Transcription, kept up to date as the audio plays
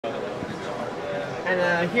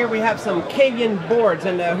And here we have some Cavium boards.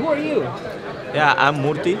 And who are you? Yeah, I'm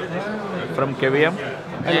Murthy from Cavium.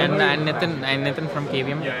 And I'm Nathan from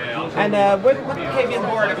Cavium. And what Cavium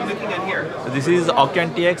board are we looking at here? This is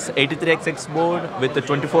Octeon TX 83XX board with the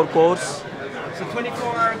 24 cores. So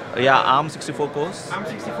 24. Yeah, ARM64 cores.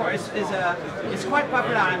 ARM64 is quite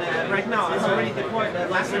popular right now. It's already deployed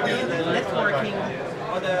massively in the networking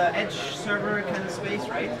or the edge server kind of space,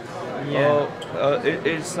 right? Yeah.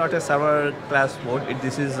 It's not a server class mode.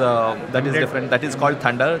 This is that is different. That is called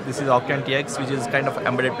Thunder. This is Octeon TX, which is kind of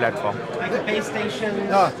embedded platform. Like a base station.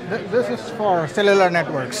 No, this is for cellular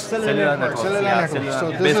networks. Cellular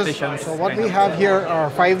networks. So what we have here are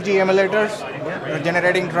 5G emulators. They're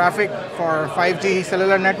generating traffic for 5G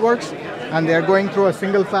cellular networks, and they're going through a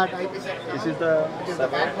single fat IPsec. This is the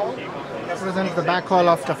backhaul. It represents the backhaul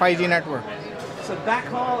of the 5G network. So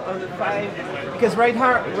backhaul of the 5, because right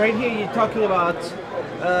here you're talking about,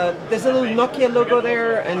 there's a little Nokia logo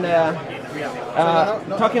there, and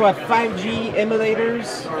talking about 5G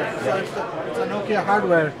emulators. It's a Nokia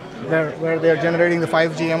hardware where they're generating the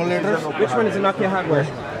 5G emulators. Which one is the Nokia hardware?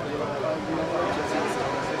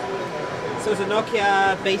 So it's a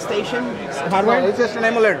Nokia base station hardware? No, it's just an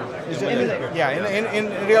emulator. Emulator. Yeah,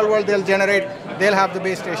 in real world they'll have the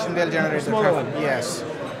base station, they'll generate the smaller traffic. one. Yes.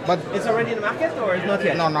 But it's already in the market or not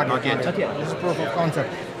yet? No, not yet. Not yet. This is proof of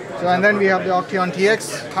concept. So and then we have the Octeon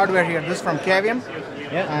TX hardware here. This is from Cavium.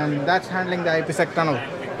 Yeah. And that's handling the IPsec tunnel.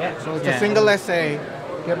 Yeah. So it's a single SA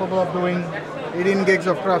capable of doing 18 gigs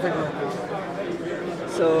of traffic.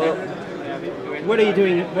 So what are you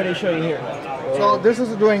doing? What are you showing here? So this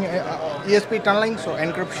is doing ESP tunneling, so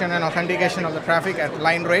encryption and authentication of the traffic at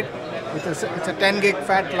line rate. It's a 10 gig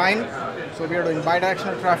fat line. So we are doing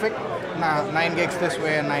bidirectional traffic. 9 gigs this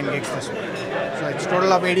way and 9 gigs this way. So it's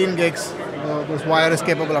total of 18 gigs. This wire is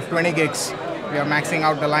capable of 20 gigs. We are maxing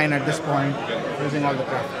out the line at this point using all the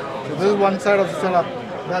traffic. So this is one side of the setup.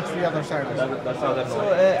 That's the other side. That's how that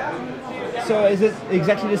works. So is it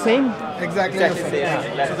exactly the same? Exactly the same.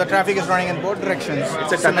 Yeah. So the traffic is running in both directions.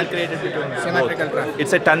 It's a tunnel created between symmetrical both. traffic.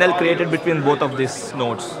 It's a tunnel created between both of these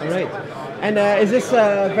nodes. All right. And is this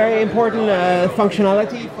a very important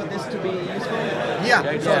functionality for this to be useful?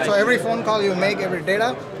 Yeah. So every phone call you make, every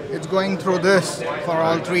data, it's going through this for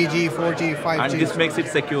all 3G, 4G, 5G. And this makes it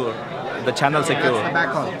secure. The channel secure. That's the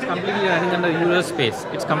backhaul. It's completely running under user space.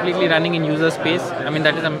 It's completely running in user space. I mean,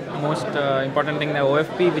 that is the most important thing. The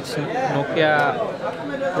OFP which Nokia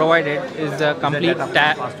provided is a complete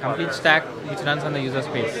stack which runs on the user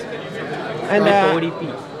space. And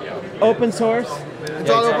ODP. Open source? It's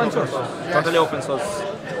all open source. Yes. Totally open source.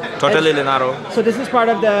 Totally Linaro. So this is part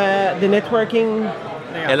of the networking?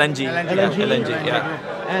 LNG.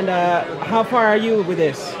 Yeah. And how far are you with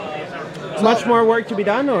this? Much more work to be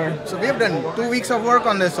done, or? So we have done 2 weeks of work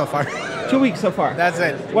on this so far. 2 weeks so far. That's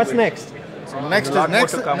it. What's next? So next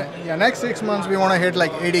next 6 months we want to hit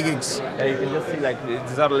like 80 gigs. Yeah, you can just see like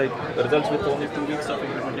these are like results with only 2 weeks of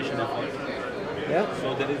implementation effort. Yeah.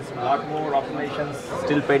 So there is a lot more optimizations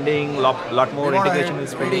still pending, lot more integration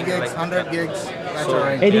is pending. 80 gigs, like, 100 gigs. That's So, all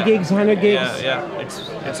right. 80 gigs, 100 gigs? Yeah.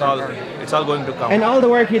 It's all going to come. And all the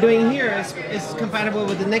work you're doing here is compatible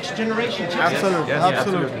with the next generation chipset? Absolutely. Yes,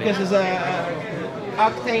 Absolutely. Because it's a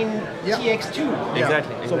Octane TX2.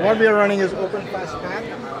 Exactly. So what we are running is Open Fast Path,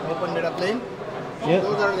 Open Data Plane. Yeah.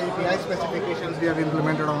 Those are the API specifications we have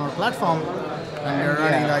implemented on our platform, and we are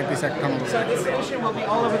running the IPsec tunnel. So this solution will be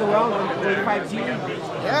all over the world with 5G?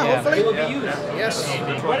 Yeah, hopefully. It will be used? Yes.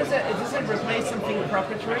 What is it? Does it replace something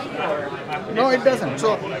proprietary? Or? No, it doesn't.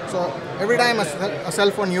 So every time a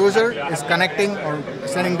cell phone user is connecting or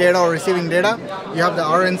sending data or receiving data, you have the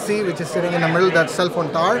RNC, which is sitting in the middle, that cell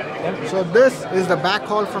phone tower. So this is the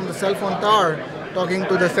backhaul from the cell phone tower talking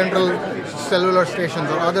to the central cellular stations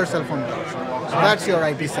or other cell phone towers. So that's your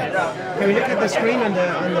IPsec. Can we look at the screen on the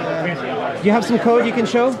do you have some code you can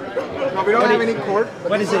show? No, we don't have any code.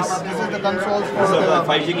 What is this? This is the consoles for So the the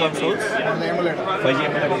 5G consoles, the emulator. 5G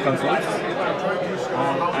emulator consoles,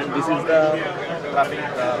 and this is the traffic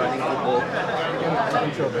running through both.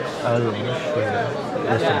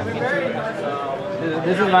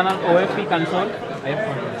 This is one of OFP console.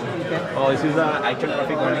 This is the actual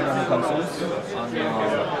traffic running on the consoles.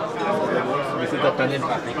 This is the tunnel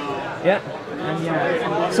traffic. Yeah.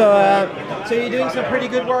 So you're doing some pretty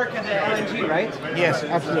good work at the LNG, right? Yes,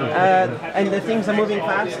 absolutely. And the things are moving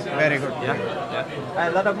fast. Very good. Yeah.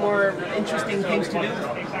 A lot of more interesting things to do.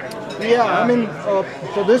 Yeah, I mean,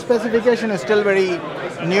 so this specification is still very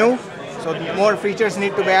new, so more features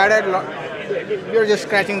need to be added. We're just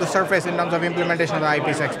scratching the surface in terms of implementation of the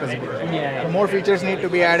IPsec specification. Yeah. So more features need to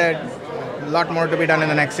be added. A lot more to be done in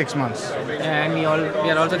the next 6 months. And we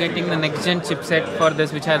are also getting the next gen chipset for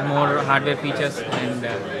this, which has more hardware features. And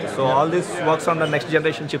so all this works on the next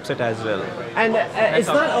generation chipset as well. And it's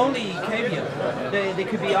not only Cavium. There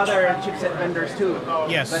could be other chipset vendors too.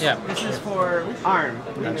 Yes. But this is for ARM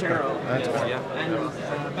in general.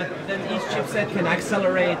 But then each chipset can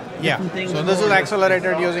accelerate different things. So this is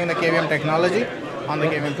accelerated using the Cavium technology on the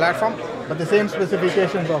Cavium platform. But the same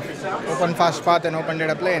specifications of open fast path and open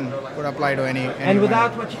data plane would apply to any and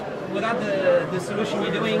without the solution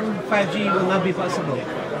you're doing, 5G will not be possible.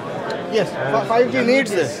 Yes, 5G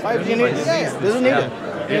needs this. 5G needs this. Yeah, this is needed.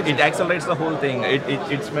 It accelerates the whole thing.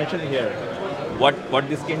 It's mentioned here. What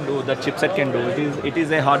this can do, the chipset can do. It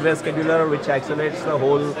is a hardware scheduler which accelerates the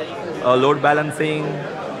whole load balancing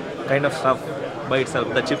kind of stuff by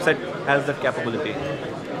itself. The chipset has that capability.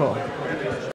 Cool.